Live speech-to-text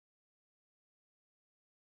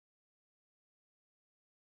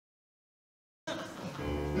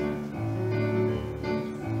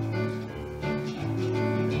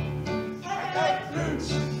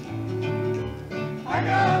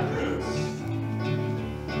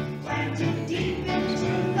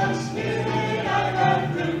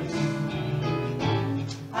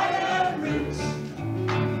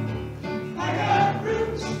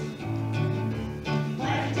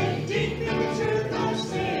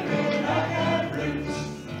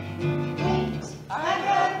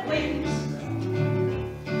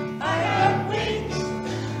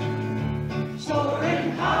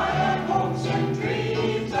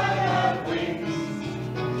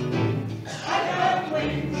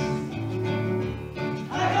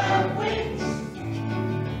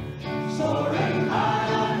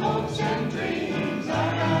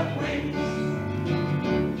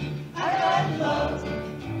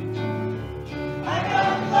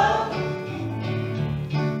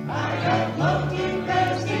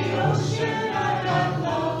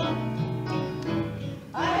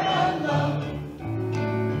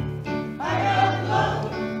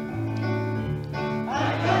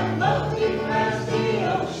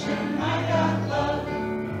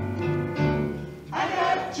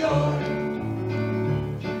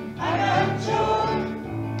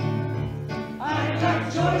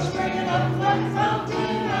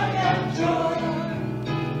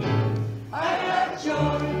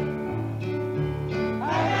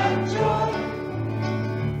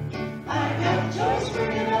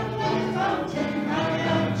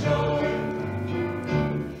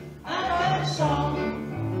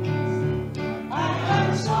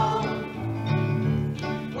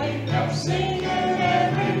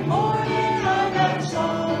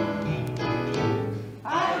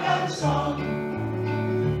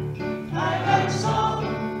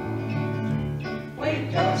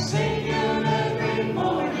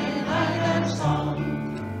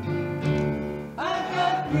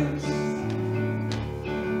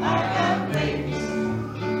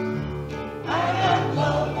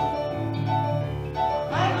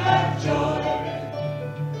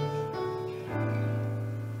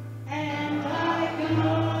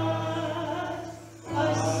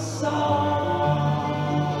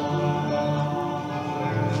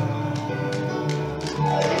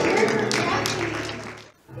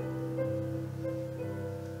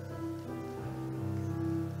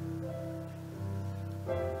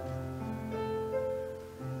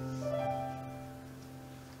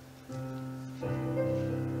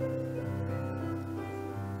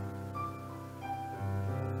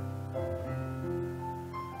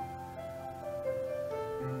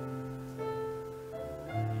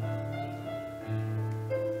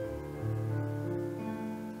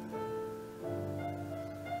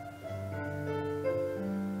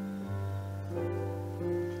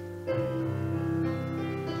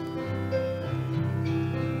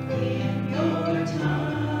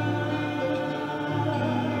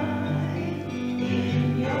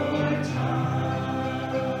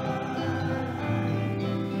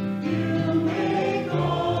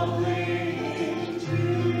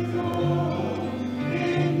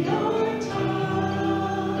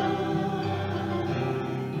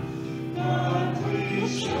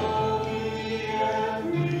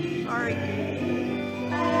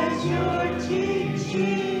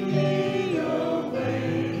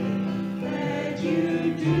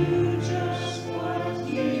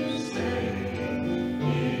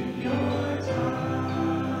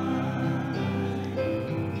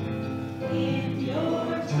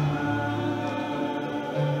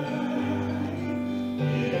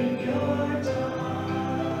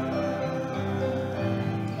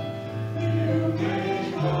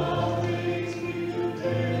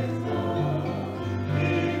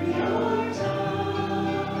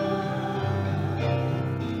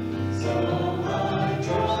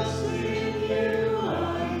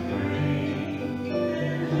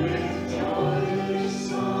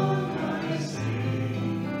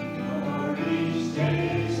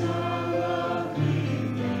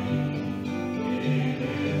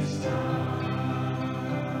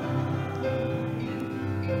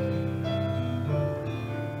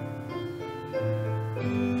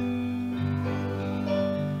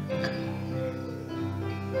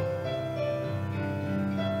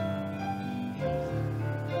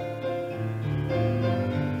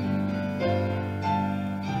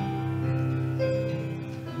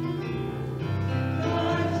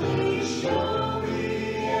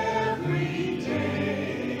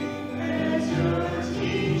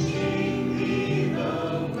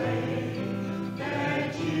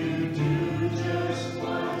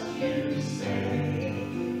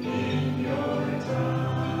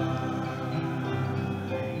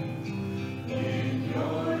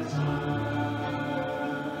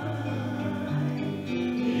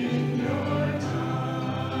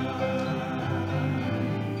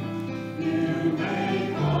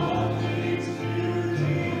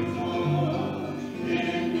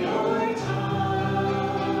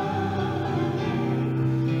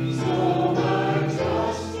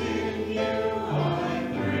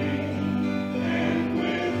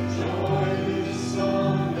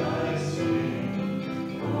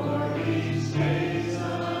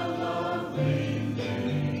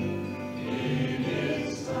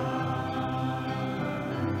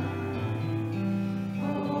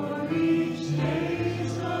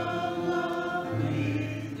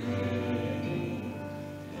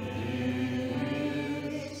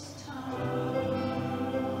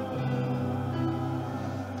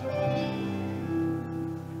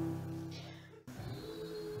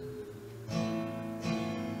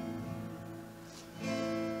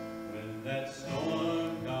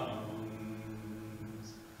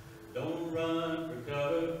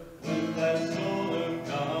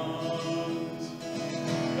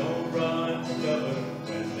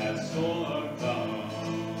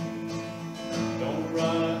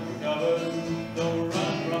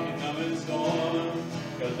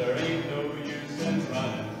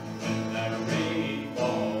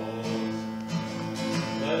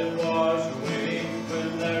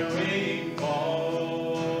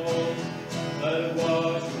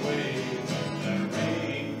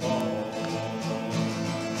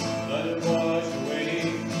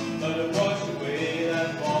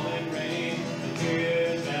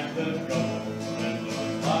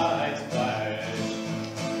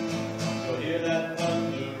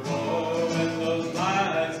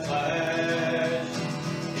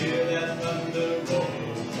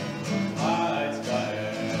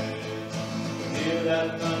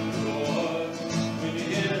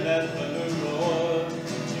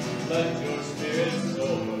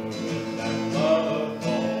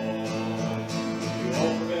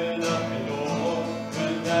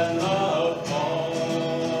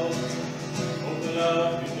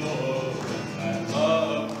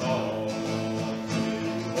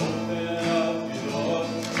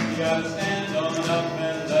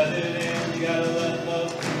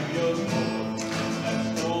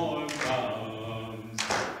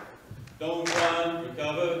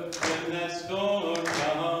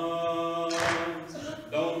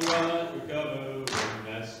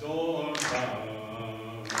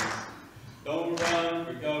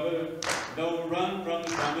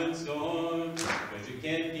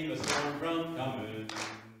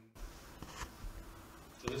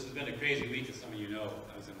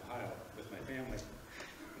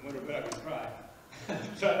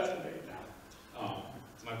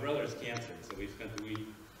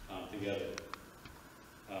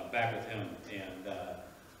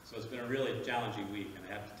So it's been a really challenging week, and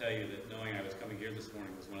I have to tell you that knowing I was coming here this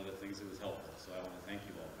morning was one of the things that was helpful. So I want to thank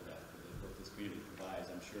you all for that, for what this community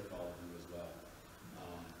provides. I'm sure for all of you as well.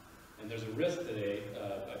 And there's a risk today.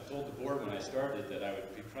 I told the board when I started that I would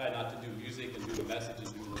try not to do music and do a message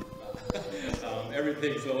and do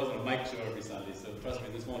everything, so it wasn't a mic show every Sunday. So trust me,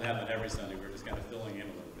 this won't happen every Sunday. We're just kind of filling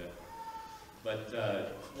in a little bit. But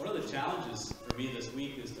one of the challenges for me this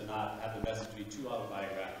week is to not have the message be too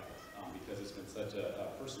autobiographical. Because it's been such a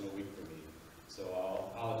personal week for me. So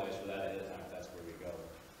I'll apologize for that ahead of time if that's where we go.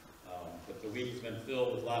 But the week's been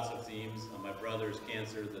filled with lots of themes. My brother's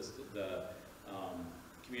cancer, the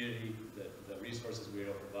community, the resources we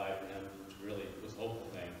will provide for him, which really was a hopeful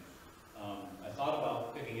thing. I thought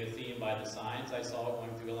about picking a theme by the signs I saw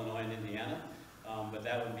going through Illinois and Indiana, but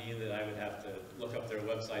that would mean that I would have to look up their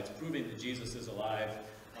websites proving that Jesus is alive,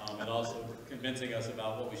 and also convincing us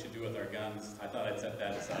about what we should do with our guns. I thought I'd set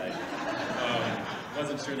that aside.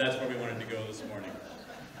 Wasn't sure that's where we wanted to go this morning.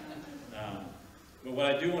 But what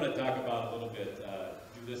I do want to talk about a little bit,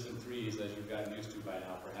 do this in threes as you've gotten used to by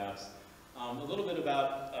now perhaps, a little bit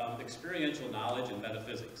about experiential knowledge and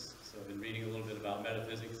metaphysics. So I've been reading a little bit about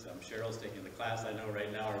metaphysics. Cheryl's taking the class I know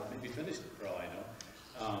right now, or maybe finished it for all I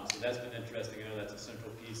know. So that's been interesting. I know that's a central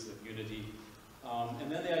piece of unity.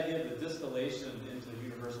 And then the idea of the distillation into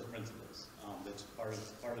universal principles. That's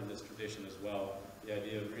part of this tradition as well. The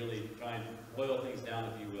idea of really trying to boil things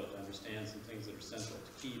down, if you will, to understand some things that are central,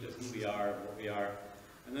 key to who we are, what we are.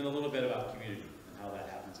 And then a little bit about community and how that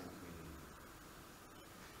happens in community.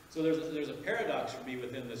 So there's a paradox for me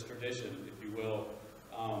within this tradition, if you will,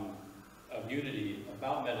 of unity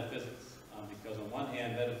about metaphysics. Because on one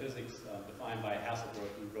hand, metaphysics, defined by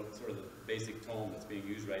Hasselbrook, who wrote sort of the basic tome that's being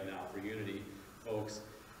used right now for unity, folks,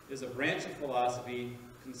 is a branch of philosophy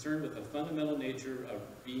concerned with the fundamental nature of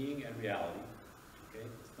being and reality, okay?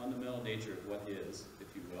 The fundamental nature of what is,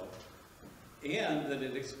 if you will, and that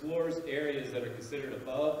it explores areas that are considered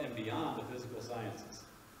above and beyond the physical sciences.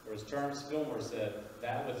 Or as Charles Fillmore said,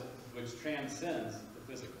 that which transcends the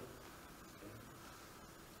physical.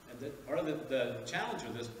 Okay? And part of the challenge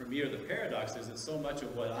with this, for me, or the paradox, is that so much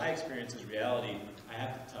of what I experience as reality, I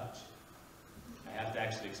have to touch. I have to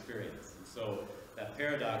actually experience. And so that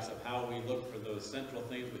paradox of how we look for those central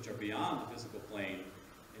things which are beyond the physical plane,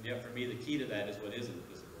 and yet for me the key to that is what is in the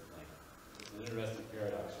physical plane. It's an interesting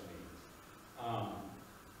paradox for me.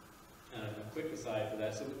 And a quick aside for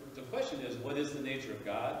that. So the question is, what is the nature of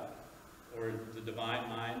God, or the divine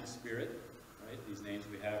mind, the spirit, right? These names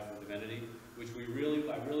we have for divinity, which I really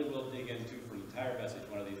will dig into for an entire message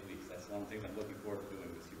one of these weeks. That's one of the things I'm looking forward to doing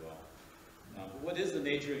with you all. But what is the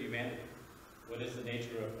nature of humanity? What is the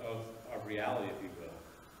nature of our reality, if you will?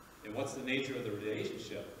 And what's the nature of the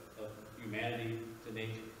relationship of humanity to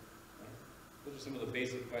nature? Right? Those are some of the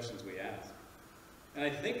basic questions we ask. And I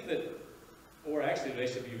think that, or actually the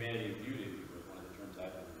relationship of humanity and beauty, if you will, one of the terms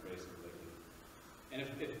I've been embracing lately. And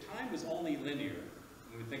if time is only linear,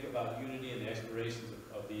 when we think about unity and the explorations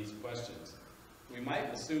of these questions, we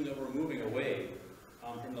might assume that we're moving away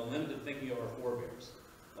from the limited thinking of our forebears,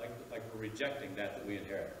 like we're rejecting that we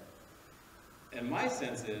inherit. And my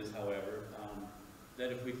sense is, however,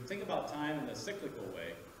 that if we think about time in a cyclical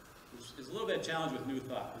way, which is a little bit of a challenge with New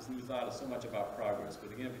Thought, because New Thought is so much about progress,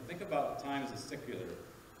 but again, if you think about time as a circular,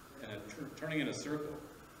 and turning in a circle,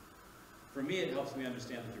 for me it helps me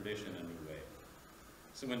understand the tradition in a new way.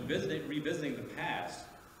 So when revisiting the past,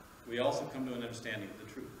 we also come to an understanding of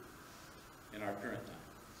the truth in our current time.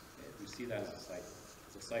 Okay? We see that as a cycle.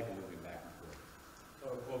 It's a cycle moving back and forth. So I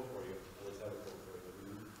have a quote for you. Let's have a quote for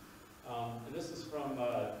you. And this is from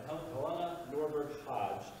Helena Norberg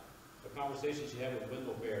Hodge, a conversation she had with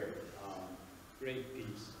Wendell Berry. Great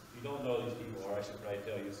piece. If you don't know these people, or I should probably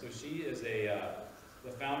tell you. So she is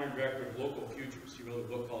the founder and director of Local Futures. She wrote a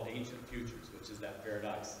book called Ancient Futures, which is that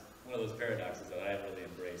paradox, one of those paradoxes that I have really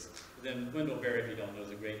embraced. But then Wendell Berry, if you don't know, is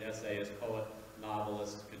a great essayist, poet,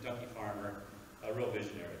 novelist, Kentucky farmer, a real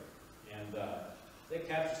visionary. And they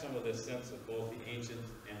capture some of this sense of both the ancient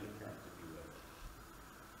and the current, if you will.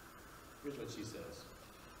 Here's what she says.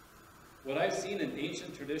 What I've seen in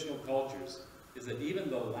ancient traditional cultures is that even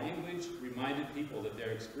the language reminded people that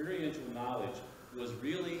their experiential knowledge was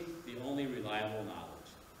really the only reliable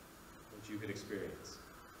knowledge which you could experience.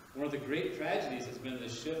 One of the great tragedies has been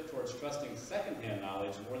this shift towards trusting secondhand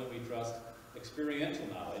knowledge more than we trust experiential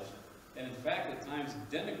knowledge, and in fact at times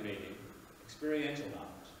denigrating experiential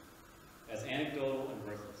knowledge as anecdotal and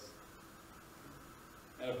worthless.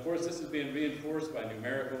 And of course this is being reinforced by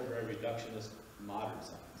numerical, very reductionist modern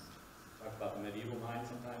science. Talk about the medieval mind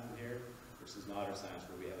sometimes in here versus modern science,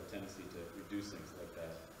 where we have a tendency to reduce things like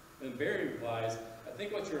that. And Berry replies, I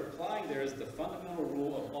think what you're applying there is the fundamental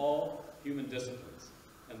rule of all human disciplines.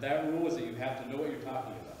 And that rule is that you have to know what you're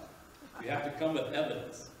talking about. You have to come with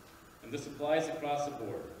evidence. And this applies across the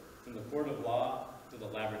board, from the court of law to the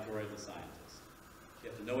laboratory of the scientist. You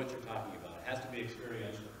have to know what you're talking about. It has to be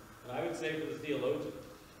experiential. And I would say for the theologian,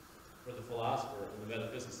 for the philosopher, and the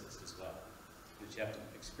metaphysicist as well, that you have to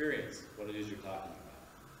experience what it is you're talking about.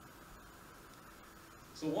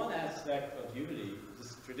 So one aspect of unity,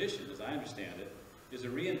 this tradition, as I understand it, is a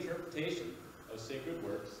reinterpretation of sacred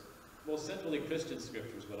works, both centrally Christian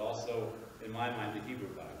scriptures, but also, in my mind, the Hebrew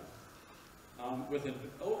Bible, with an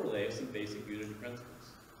overlay of some basic unity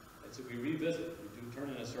principles. And so we revisit, we do turn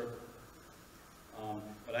in a circle.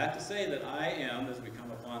 But I have to say that I am, as we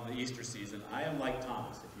come upon the Easter season, I am like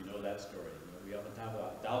Thomas, if you know that story. We often talk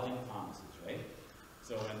about doubting Thomases, right?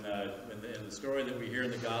 So in the story that we hear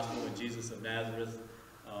in the gospel, when Jesus of Nazareth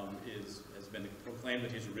has been proclaimed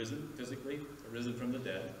that he's risen physically, risen from the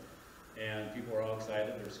dead, and people are all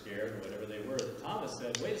excited, they're scared, or whatever they were. Thomas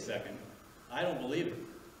said, wait a second, I don't believe it,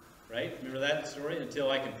 right? Remember that story? Until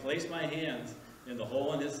I can place my hands in the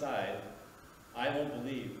hole in his side, I won't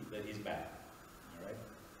believe that he's back, all right?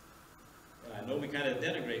 And I know we kind of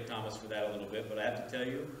denigrate Thomas for that a little bit, but I have to tell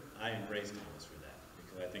you, I embrace Thomas for that,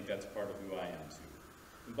 because I think that's part of who I am, too.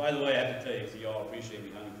 And by the way, I have to tell you, so you all appreciate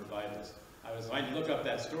me having provided this, I was trying to look up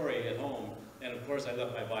that story at home, and of course I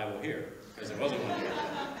left my Bible here, because there wasn't one here.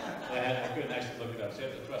 So I couldn't actually look it up, so you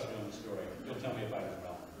have to trust me on the story. You'll tell me if I was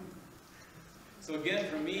wrong. So again,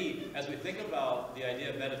 for me, as we think about the idea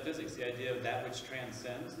of metaphysics, the idea of that which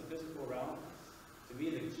transcends the physical realm, to me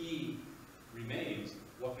the key remains,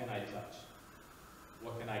 what can I touch?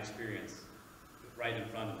 What can I experience right in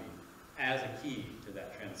front of me as a key to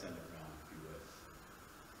that transcendent realm, if you would.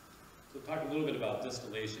 So talk a little bit about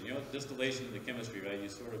distillation. You know, distillation in the chemistry, right? You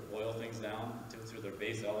sort of boil things down to their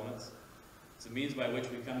base elements. It's a means by which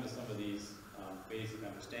we come to some of these basic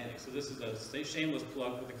understandings. So this is a shameless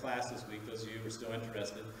plug for the class this week. Those of you who are still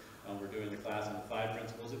interested, we're doing the class on the 5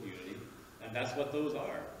 principles of unity. And that's what those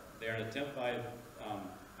are. They are an attempt by,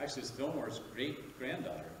 actually it's Fillmore's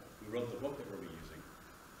great-granddaughter who wrote the book that we'll be using.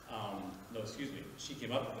 No, excuse me, she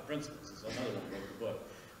came up with the principles. There's another one who wrote the book.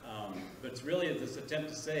 But it's really this attempt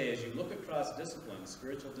to say, as you look across disciplines,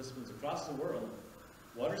 spiritual disciplines across the world,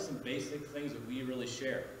 what are some basic things that we really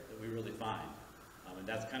share, that we really find? And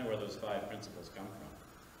that's kind of where those 5 principles come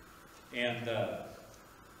from. And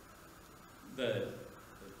the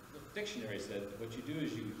dictionary said that what you do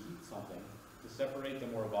is you heat something to separate the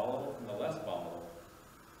more volatile from the less volatile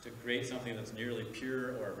to create something that's nearly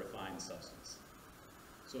pure or a refined substance.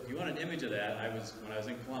 So if you want an image of that, when I was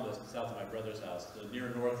in Columbus, south of my brother's house, the near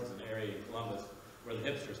north is an area in Columbus where the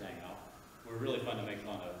hipsters hang out. We're really fun to make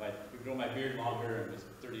fun of. If I could grow my beard longer and was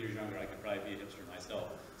 30 years younger, I could probably be a hipster myself,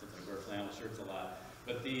 since I wear flannel shirts a lot.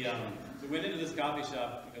 But we went into this coffee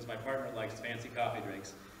shop because my partner likes fancy coffee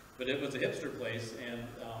drinks. But it was a hipster place, and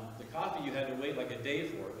the coffee you had to wait like a day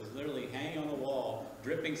for. It was literally hanging on the wall,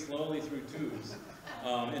 dripping slowly through tubes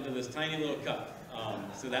into this tiny little cup.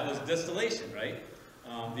 So that was distillation, right?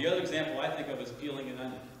 The other example I think of is peeling an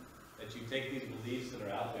onion. That you take these beliefs that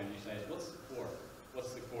are out there and you say, what's the core?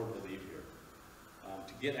 What's the core belief here?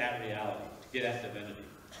 To get at reality, to get at divinity.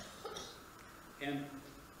 And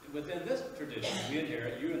within this tradition, we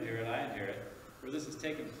inherit, you inherit, I inherit, where this has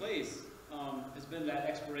taken place, has been that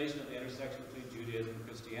exploration of the intersection between Judaism and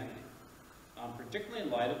Christianity. Particularly in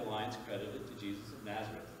light of the lines credited to Jesus of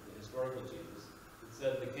Nazareth, the historical Jesus, that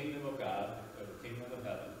said the kingdom of God, or the kingdom of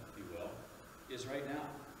heaven, if you will, is right now,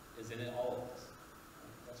 is in all of us.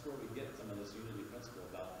 That's where we get some of this unity principle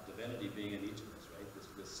about divinity being in each of us, right?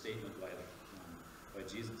 This statement by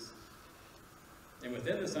Jesus. And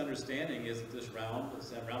within this understanding is this realm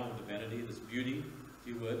of divinity, this beauty, if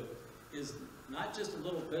you would, is not just a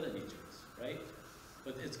little bit in each of us, right?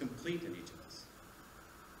 But it's complete in each of us.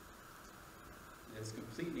 It's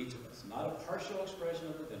complete in each of us. Not a partial expression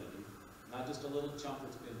of divinity, not just a little chunk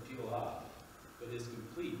that's been peeled off, but is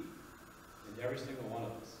complete in every single one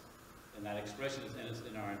of us. And that expression is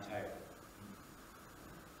in our entirety.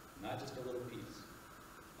 Not just a little piece.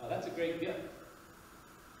 Now that's a great gift,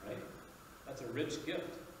 right? That's a rich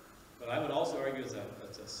gift. But I would also argue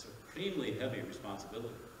that's a supremely heavy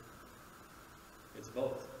responsibility. It's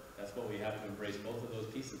both. That's what we have to embrace, both of those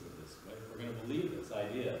pieces of this. Right? If we're going to believe this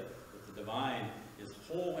idea that the divine is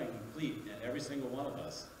whole and complete in every single one of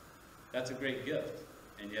us, that's a great gift.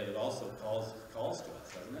 And yet it also calls to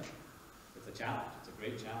us, doesn't it? It's a challenge. It's a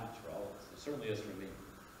great challenge for all of us. It certainly is for me.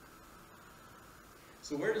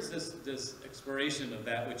 So where does this exploration of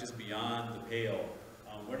that which is beyond the pale,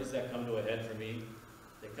 where does that come to a head for me?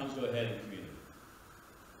 It comes to a head in community.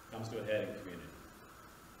 It comes to a head in community.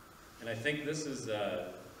 And I think this is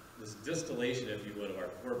this distillation, if you would, of our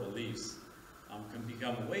core beliefs can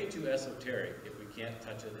become way too esoteric if we can't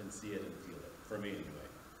touch it and see it and feel it, for me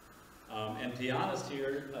anyway. And to be honest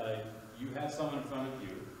here, you have someone in front of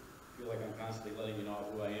you, I feel like I'm constantly letting you know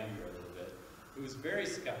who I am here a little bit, who's very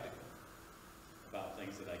skeptical about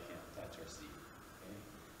things that I can't touch or see. Okay?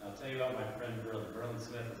 And I'll tell you about my friend Berlin. Berlin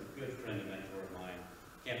Smith is a good friend and mentor of mine,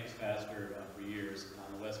 campus pastor for years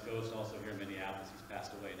on the West Coast, also here in Minneapolis. He's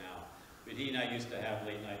passed away now. But he and I used to have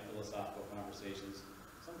late night philosophical conversations,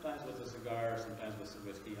 sometimes with a cigar, sometimes with some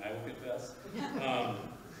whiskey, I will confess.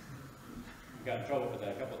 Got in trouble for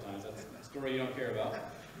that a couple of times. That's a story you don't care about.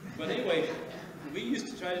 But anyway, we used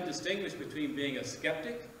to try to distinguish between being a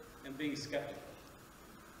skeptic and being skeptical.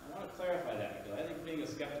 I want to clarify that because I think being a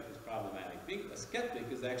skeptic is problematic. Being a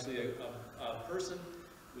skeptic is actually a person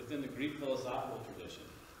within the Greek philosophical tradition.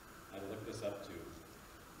 I looked this up too.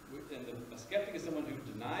 And a skeptic is someone who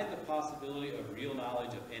denied the possibility of real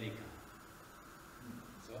knowledge of any kind.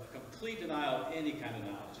 So a complete denial of any kind of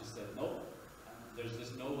knowledge. Just said, nope, there's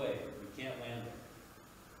just no way. We can't land there.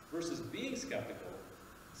 Versus being skeptical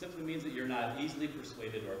simply means that you're not easily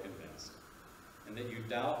persuaded or convinced, and that you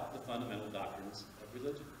doubt the fundamental doctrines of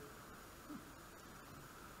religion.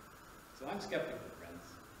 So I'm skeptical, friends.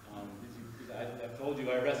 I've told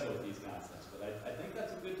you I wrestle with these concepts, but I think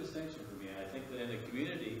that's a good distinction for me. And I think that in a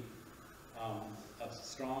community, a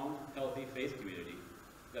strong, healthy faith community,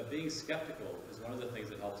 that being skeptical is one of the things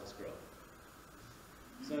that helps us grow.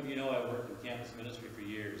 Some of you know I worked in campus ministry for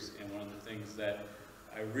years, and one of the things that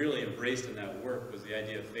I really embraced in that work was the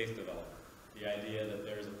idea of faith development. The idea that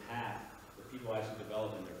there's a path that people actually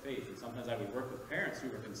develop in their faith. And sometimes I would work with parents who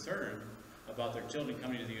were concerned about their children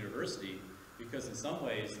coming to the university because in some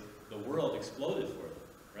ways the world exploded for them,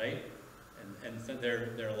 right? And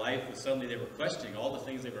their life was suddenly, they were questioning all the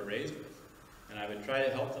things they were raised with. And I would try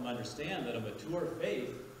to help them understand that a mature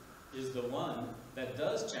faith is the one that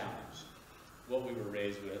does challenge what we were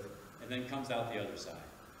raised with and then comes out the other side,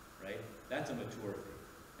 right? That's a mature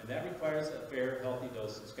faith. And that requires a fair, healthy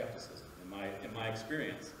dose of skepticism, in my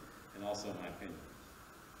experience, and also in my opinion.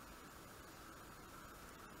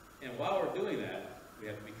 And while we're doing that, we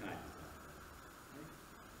have to be kind to them. Right?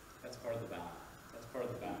 That's part of the balance. That's part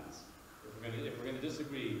of the balance. If we're going to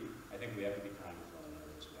disagree, I think we have to be kind with one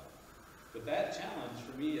another as well. But that challenge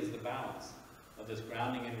for me is the balance of this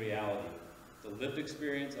grounding in reality. The lived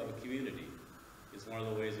experience of a community is one of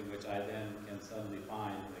the ways in which I then can suddenly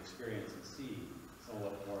find and experience and see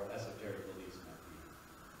somewhat more esoteric beliefs might be.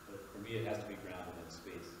 But for me, it has to be grounded in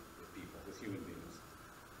space with people, with human beings.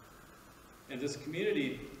 And this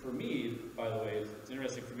community, for me, by the way, it's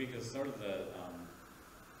interesting for me because sort of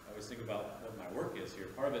I always think about what my work is here.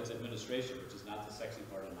 Part of it's administration, which is not the sexy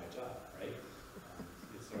part of my job, right?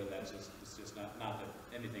 It's sort of it's just not that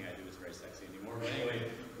anything I do is very sexy anymore. But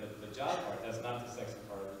anyway, the job part, that's not the sexy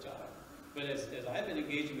part of the job. But as I've been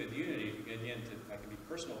engaging with Unity, again, if I can be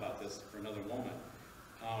personal about this for another moment,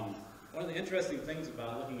 one of the interesting things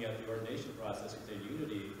about looking at the ordination process within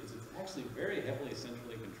Unity is it's actually very heavily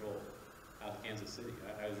centrally controlled out of Kansas City.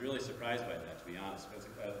 I was really surprised by that, to be honest.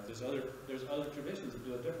 There's other traditions that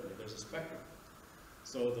do it differently. There's a spectrum.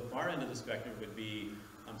 So the far end of the spectrum would be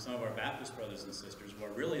some of our Baptist brothers and sisters, where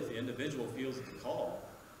really if the individual feels it's a call,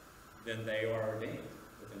 then they are ordained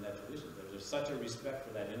within that tradition. There's such a respect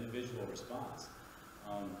for that individual response.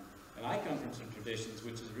 And I come from some traditions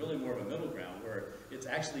which is really more of a middle ground, where it's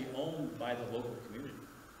actually owned by the local community,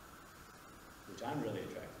 which I'm really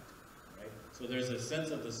attracted to. Right? So there's a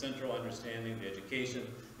sense of the central understanding, the education,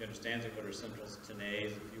 the understanding of what are central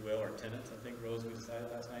tenets, if you will, or tenets, I think, Rose, we decided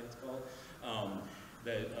last night it's called,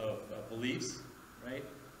 of beliefs, right?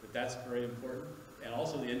 That's very important. And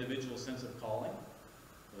also the individual sense of calling.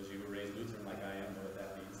 Those of you who are raised Lutheran like I am know what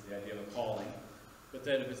that means, the idea of a calling. But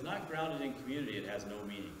that if it's not grounded in community, it has no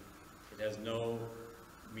meaning. It has no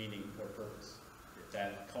meaning or purpose. If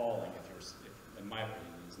that calling, in my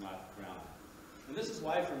opinion, is not grounded. And this is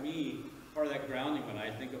why, for me, part of that grounding, when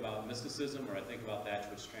I think about mysticism or I think about that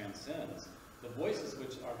which transcends, the voices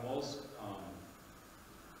which are most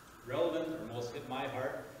relevant or most hit my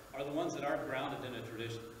heart are the ones that aren't grounded in a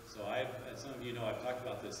tradition. So as some of you know, I've talked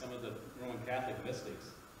about this, some of the Roman Catholic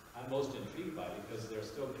mystics I'm most intrigued by because they're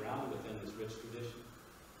still grounded within this rich tradition.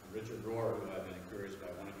 Richard Rohr, who I've been encouraged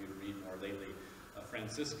by one of you to read more lately, a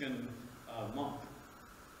Franciscan monk.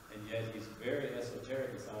 And yet he's very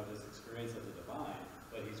esoteric in some of his experience of the divine,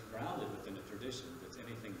 but he's grounded within a tradition that's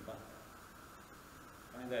anything but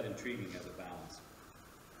that. I find that intriguing as a balance.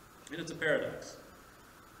 And it's a paradox.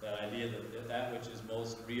 That idea that which is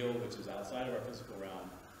most real, which is outside of our physical realm,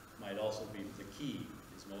 might also be the key,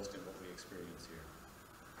 is most in what we experience here.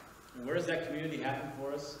 And where does that community happen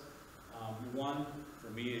for us? One, for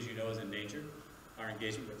me, as you know, is in nature. Our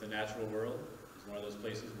engagement with the natural world is one of those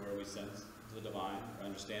places where we sense the divine, our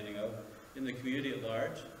understanding of. In the community at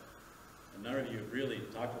large, and none of you have really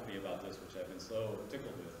talked with me about this, which I've been so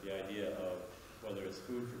tickled with, the idea of whether it's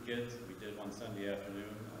food for kids. We did one Sunday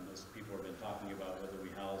afternoon. Most people have been talking about whether we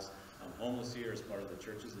house homeless here as part of the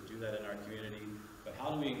churches that do that in our community. But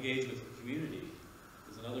how do we engage with the community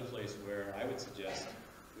is another place where I would suggest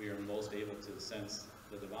we are most able to sense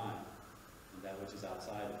the divine and that which is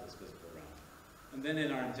outside of this physical realm. And then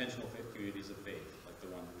in our intentional communities of faith, like the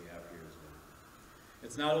one that we have here as well.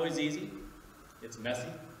 It's not always easy. It's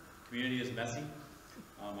messy. Community is messy.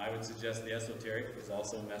 I would suggest the esoteric is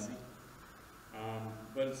also messy.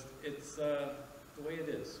 But it's the way it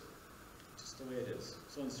is. Just the way it is.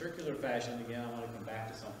 So in circular fashion, again, I want to come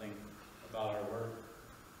back to something about our work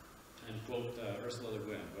and quote Ursula Le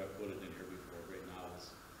Guin, who I've quoted in here before, a great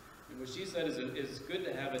novelist. And what she said is it's good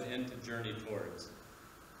to have an end to journey towards,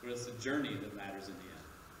 but it's the journey that matters in the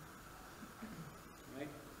end. Right?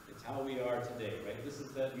 It's how we are today, right? This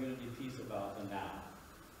is that unity piece about the now,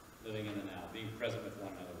 living in the now, being present with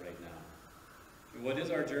one another right now. And what is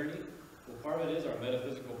our journey? Well, part of it is our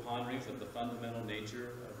metaphysical ponderings of the fundamental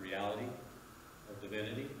nature of reality, of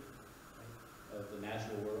divinity, right? Of the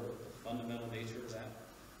natural world, the fundamental nature of that.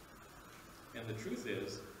 And the truth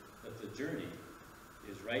is that the journey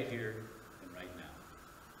is right here and right now.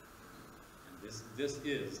 And this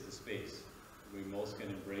is the space we most can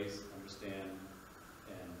embrace, understand,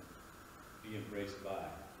 and be embraced by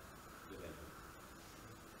divinity.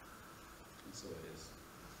 And so it is.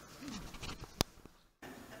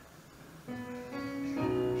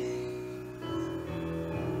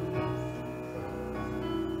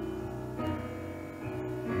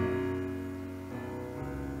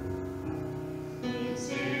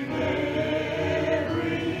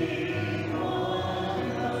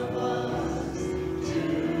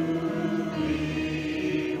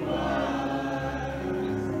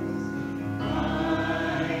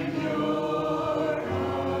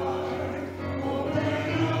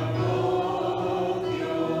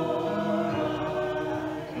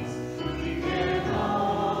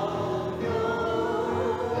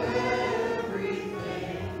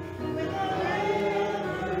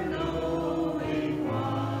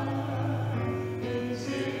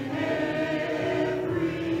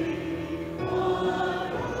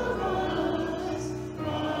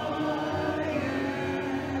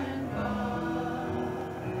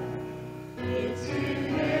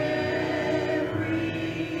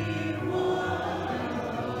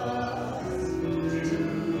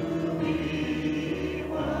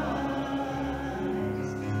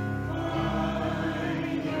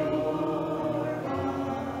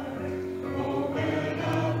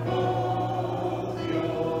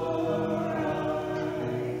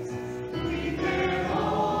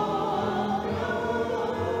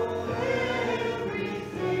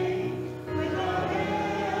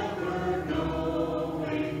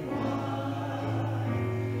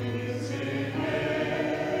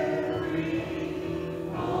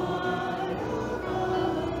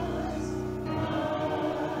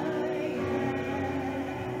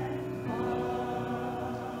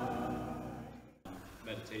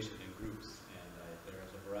 meditation in groups, and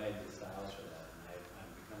there's a variety of styles for that, and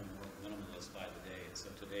I'm becoming more minimalist by the day. And so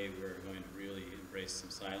today we're going to really embrace some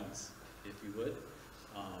silence, if you would,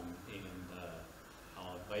 and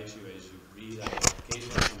I'll invite you as you read. I will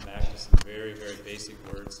occasionally come back to some very, very basic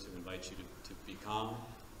words to invite you to be calm,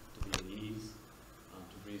 to be at ease,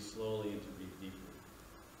 to breathe slowly and to breathe deeply,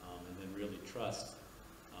 and then really trust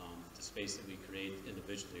the space that we create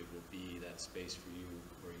individually will be that space for you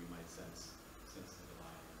where you might sense the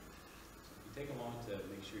divine. So if you take a moment to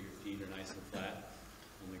make sure your feet are nice and flat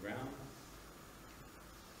on the ground.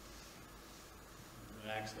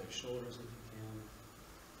 Relax those shoulders if you can.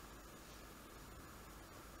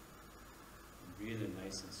 And breathe in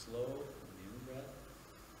nice and slow on the in-breath.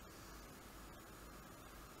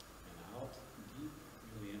 And out deep,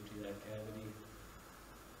 really empty that cavity.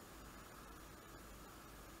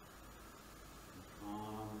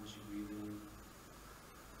 Calm as you breathe in,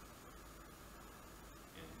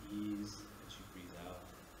 and ease as you breathe out.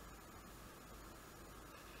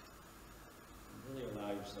 And really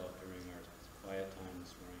allow yourself during our quiet time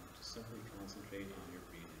this morning to simply concentrate on your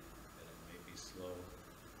breathing, that it may be slow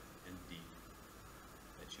and deep,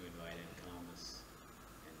 that you invite in calmness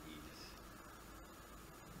and ease.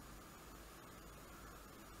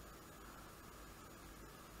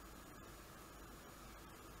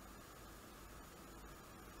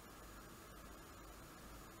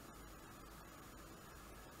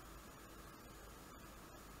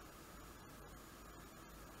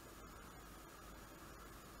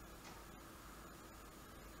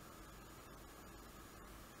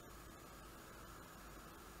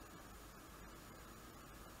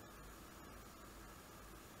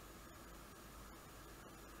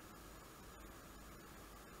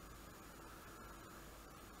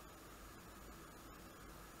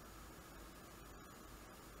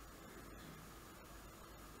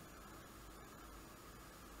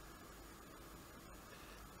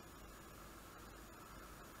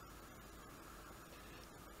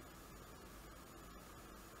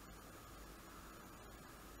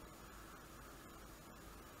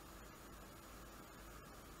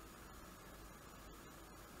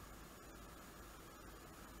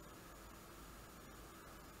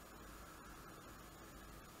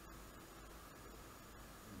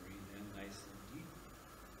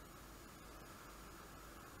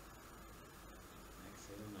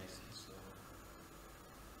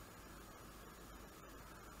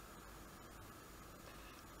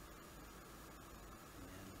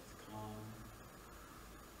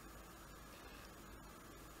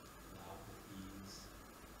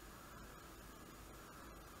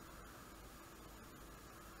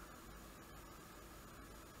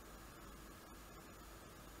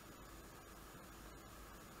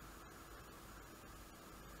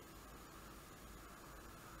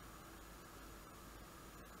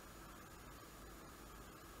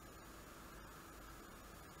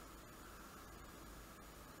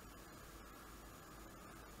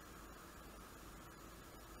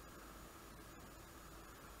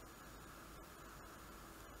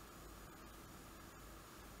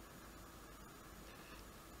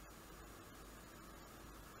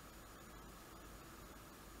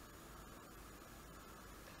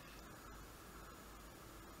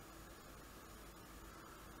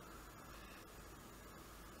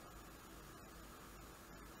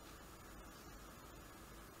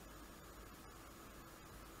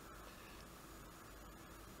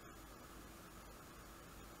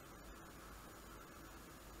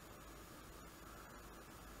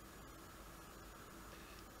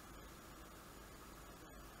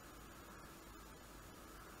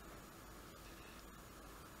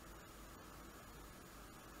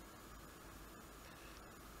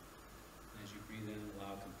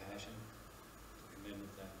 Compassion to come in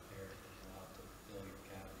with that air and allow it to fill your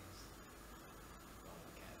cavities,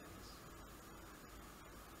 body cavities.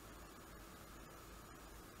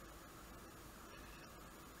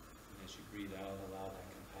 And as you breathe out, allow that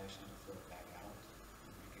compassion to flow back out.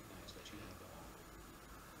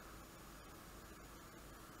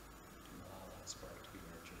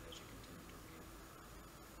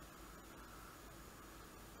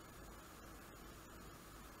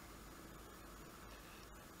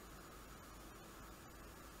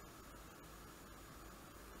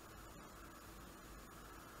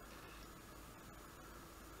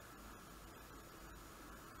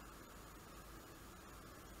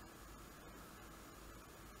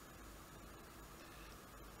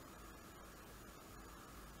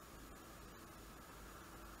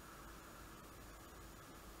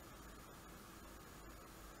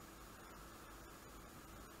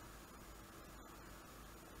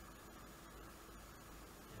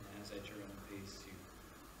 at your own pace, you